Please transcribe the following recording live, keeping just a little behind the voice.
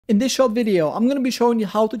In this short video, I'm going to be showing you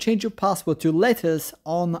how to change your password to letters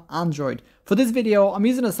on Android. For this video, I'm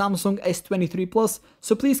using a Samsung S23 Plus,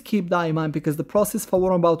 so please keep that in mind because the process for what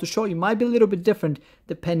I'm about to show you might be a little bit different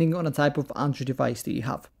depending on the type of Android device that you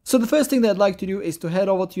have. So the first thing that I'd like to do is to head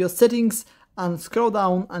over to your settings and scroll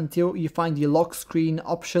down until you find the lock screen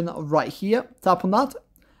option right here. Tap on that.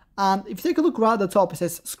 And if you take a look right at the top, it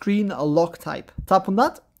says screen lock type. Tap on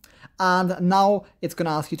that. And now it's going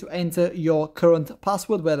to ask you to enter your current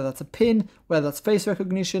password, whether that's a PIN, whether that's face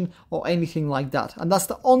recognition or anything like that. And that's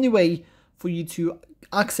the only way for you to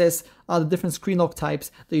access the different screen lock types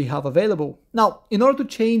that you have available. Now, in order to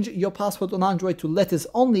change your password on Android to letters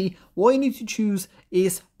only, what you need to choose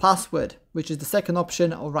is password, which is the second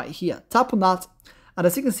option right here. Tap on that. And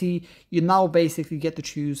as you can see, you now basically get to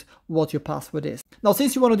choose what your password is. Now,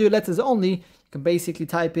 since you want to do letters only, you can basically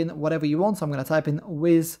type in whatever you want. So I'm going to type in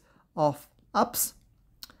Wiz of apps,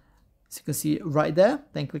 as you can see right there.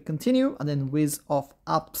 Then click continue and then Wiz of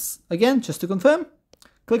apps again, just to confirm.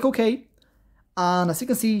 Click OK. And as you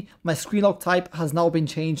can see, my screen lock type has now been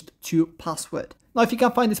changed to password. Now, if you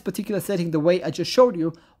can't find this particular setting the way I just showed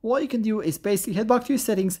you, what you can do is basically head back to your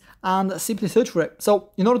settings and simply search for it.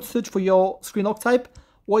 So in order to search for your screen lock type,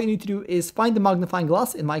 what you need to do is find the magnifying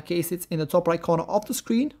glass. In my case, it's in the top right corner of the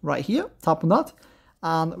screen right here. Tap on that.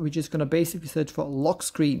 And we're just going to basically search for lock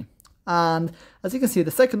screen. And as you can see, the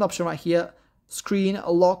second option right here, screen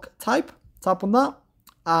lock type. Tap on that.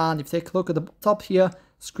 And if you take a look at the top here,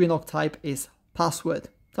 screen lock type is password.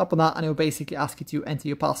 Tap on that and it will basically ask you to enter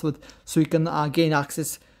your password so you can gain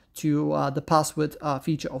access to the password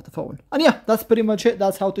feature of the phone. And yeah, that's pretty much it.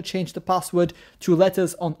 That's how to change the password to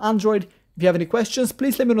letters on Android. If you have any questions,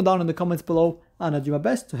 please let me know down in the comments below and I'll do my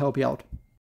best to help you out.